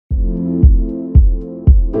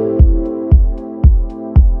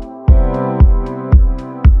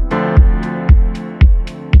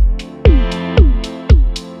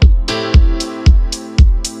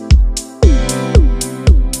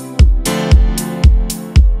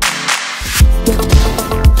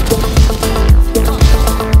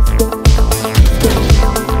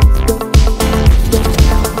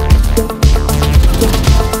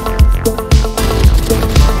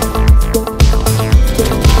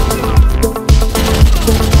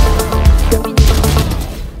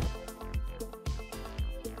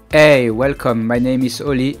Hey, welcome, my name is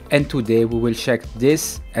Oli and today we will check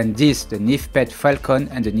this, the Nyfpad Falcon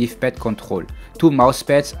and the Nyfpad Control, two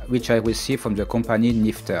mousepads which I received from the company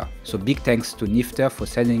Nyfter. So big thanks to Nyfter for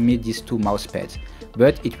sending me these two mousepads,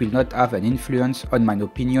 but it will not have an influence on my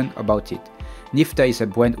opinion about it. Nyfter is a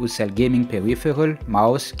brand who sells gaming peripheral,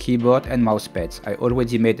 mouse, keyboard and mousepads. I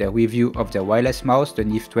already made a review of their wireless mouse, the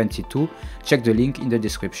Nyf 22, check the link in the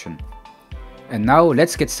description. And now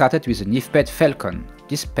let's get started with the Nyfpad Falcon.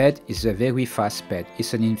 This pad is a very fast pad.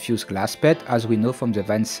 It's an infused glass pad as we know from the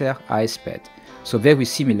Nyfter ice pad. So very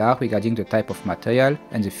similar regarding the type of material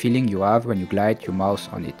and the feeling you have when you glide your mouse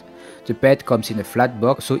on it. The pad comes in a flat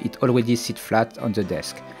box, so it already sits flat on the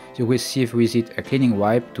desk. You receive with it a cleaning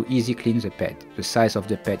wipe to easy clean the pad. The size of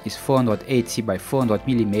the pad is 480 by 400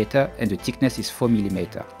 mm and the thickness is 4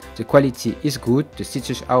 mm. The quality is good, the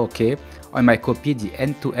stitches are okay. On my copy the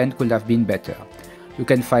end-to-end could have been better. You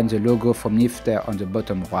can find the logo from Nyfter on the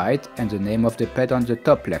bottom right and the name of the pad on the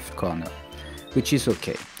top left corner, which is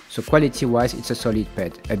okay. So quality wise it's a solid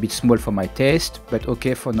pad, a bit small for my taste, but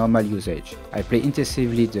okay for normal usage. I play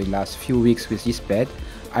intensively the last few weeks with this pad.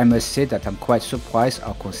 I must say that I'm quite surprised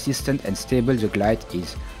how consistent and stable the glide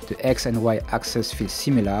is. The X and Y axis feel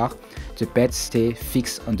similar, the pads stay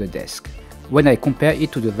fixed on the desk. When I compare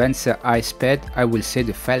it to the Nyfter ice pad, I will say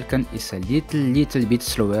the Falcon is a little bit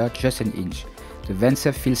slower, just an inch. The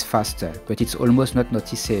Nyfter feels faster, but it's almost not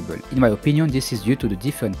noticeable. In my opinion, this is due to the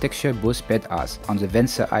different texture both pads has. On the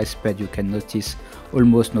Nyfter ice pad you can notice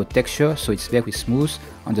almost no texture, so it's very smooth.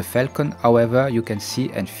 On the Falcon, however, you can see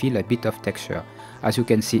and feel a bit of texture, as you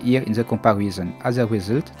can see here in the comparison. As a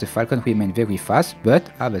result, the Falcon remains very fast, but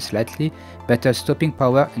have a slightly better stopping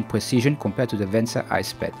power and precision compared to the Nyfter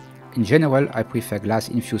ice pad. In general, I prefer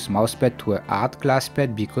glass-infused mousepad to a hard glass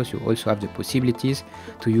pad because you also have the possibilities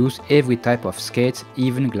to use every type of skates,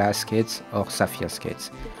 even glass skates or sapphire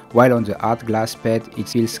skates. While on the hard glass pad, it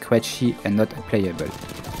feels scratchy and not playable.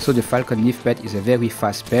 So the Falcon Nyfpad is a very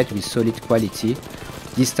fast pad with solid quality.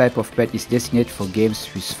 This type of pad is destined for games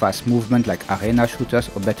with fast movement like arena shooters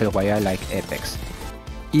or battle royale like Apex.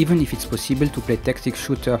 Even if it's possible to play tactic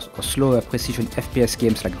shooters or slower precision FPS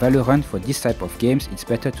games like Valorant, for this type of games it's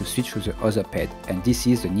better to switch to the other pad, and this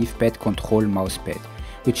is the Nyfpad Control mousepad,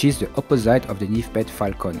 which is the opposite of the Nyfpad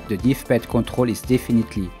Falcon. The Nyfpad Control is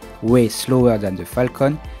definitely way slower than the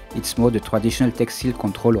Falcon. It's more the traditional textile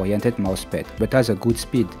control oriented mousepad, but has a good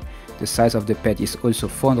speed. The size of the pad is also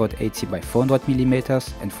 480 by 400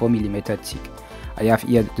 mm and 4 mm thick. I have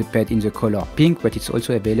here the pad in the color pink, but it's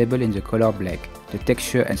also available in the color black. The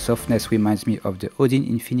texture and softness reminds me of the Odin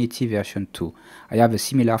Infinity version 2. I have a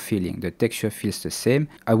similar feeling, the texture feels the same.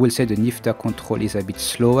 I will say the Nyfter Control is a bit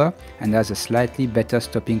slower and has a slightly better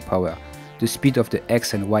stopping power. The speed of the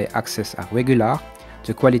X and Y axis are regular.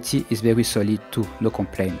 The quality is very solid too, no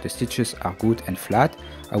complaint. The stitches are good and flat.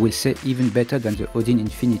 I will say even better than the Odin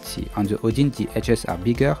Infinity. On the Odin the edges are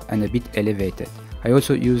bigger and a bit elevated. I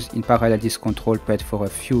also used in parallel this control pad for a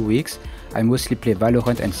few weeks. I mostly play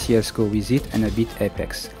Valorant and CSGO with it and a bit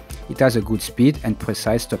Apex. It has a good speed and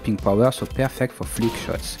precise stopping power, so perfect for flick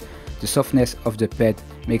shots. The softness of the pad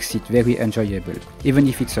makes it very enjoyable. Even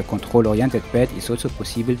if it's a control oriented pad, it's also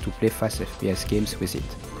possible to play fast FPS games with it.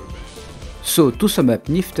 So to sum up,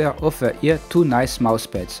 Nyfter offer here two nice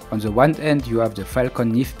mousepads. On the one hand you have the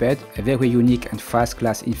Falcon Nyfpad, a very unique and fast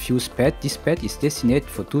glass infused pad. This pad is destined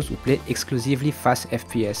for those who play exclusively fast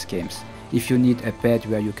FPS games. If you need a pad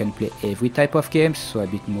where you can play every type of games, so a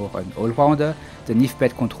bit more an all-rounder, the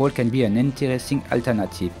Nyfpad Control can be an interesting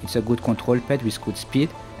alternative. It's a good control pad with good speed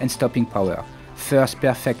and stopping power. First,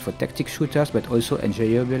 perfect for tactic shooters, but also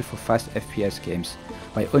enjoyable for fast FPS games.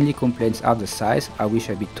 My only complaints are the size. I wish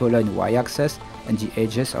a bit taller in Y-axis and the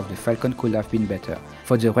edges of the Falcon could have been better.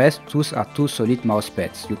 For the rest, those are two solid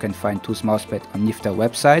mousepads. You can find those mousepads on Nyfter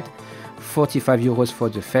website. 45 euros for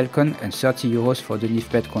the Falcon and 30 euros for the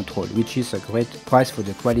Nyfpad Control, which is a great price for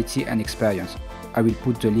the quality and experience. I will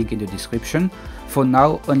put the link in the description. For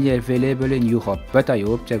now, only available in Europe, but I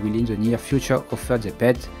hope they will in the near future offer the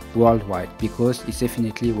pad worldwide, because it's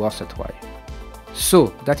definitely worth a try.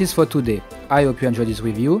 So that is for today. I hope you enjoyed this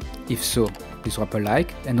review. If so, please drop a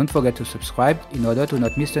like and don't forget to subscribe in order to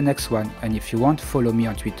not miss the next one. And if you want, follow me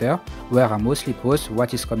on Twitter, where I mostly post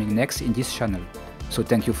what is coming next in this channel. So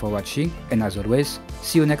thank you for watching, and as always,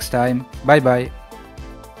 see you next time. Bye bye.